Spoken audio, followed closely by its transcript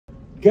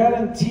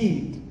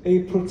guaranteed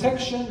a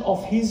protection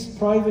of his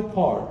private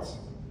parts,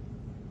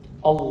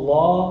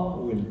 Allah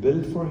will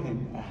build for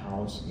him a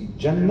house in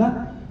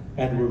Jannah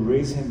and will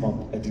raise him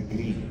up a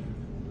degree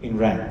in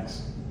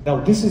ranks. Now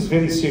this is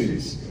very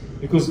serious,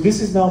 because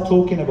this is now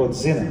talking about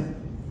zina,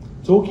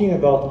 talking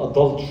about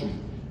adultery,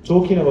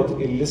 talking about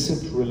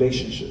illicit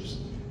relationships.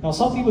 Now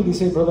some people, they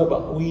say, brother,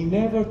 but we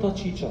never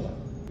touch each other.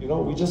 You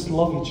know, we just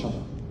love each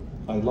other.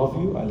 I love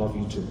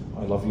you too.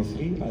 I love you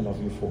 3, I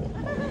love you 4.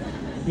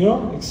 You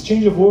know,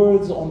 exchange of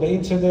words on the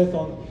internet,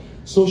 on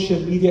social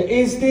media.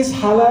 Is this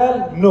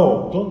halal?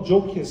 No. Don't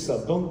joke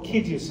yourself. Don't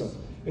kid yourself.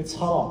 It's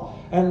haram.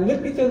 And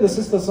let me tell the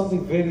sister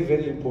something very,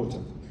 very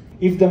important.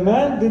 If the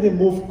man didn't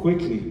move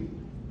quickly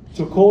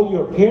to call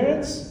your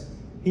parents,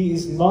 he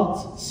is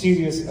not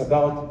serious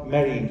about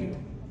marrying you.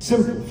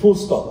 Simple, full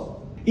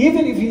stop.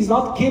 Even if he's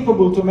not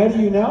capable to marry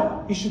you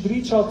now, he should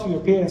reach out to your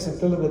parents and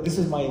tell them that this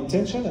is my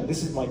intention and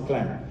this is my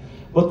plan.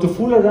 But to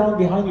fool around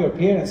behind your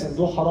parents and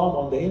do haram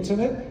on the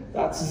internet,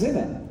 that's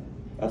zina.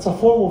 That's a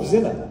form of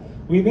zina.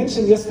 We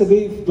mentioned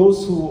yesterday, if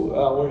those who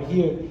were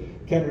here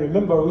can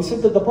remember, we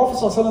said that the Prophet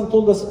ﷺ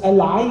told us,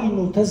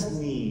 Al-aynu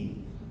tazni,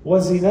 wa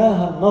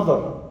zinaha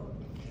nadar.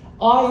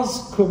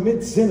 Eyes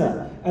commit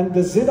zina, and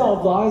the zina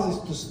of the eyes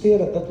is to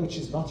stare at that which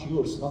is not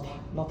yours, not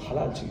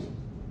halal to you.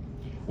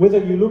 Whether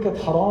you look at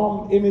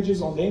haram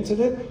images on the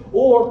internet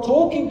or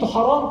talking to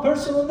haram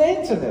person on the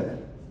internet,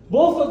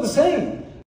 both are the same.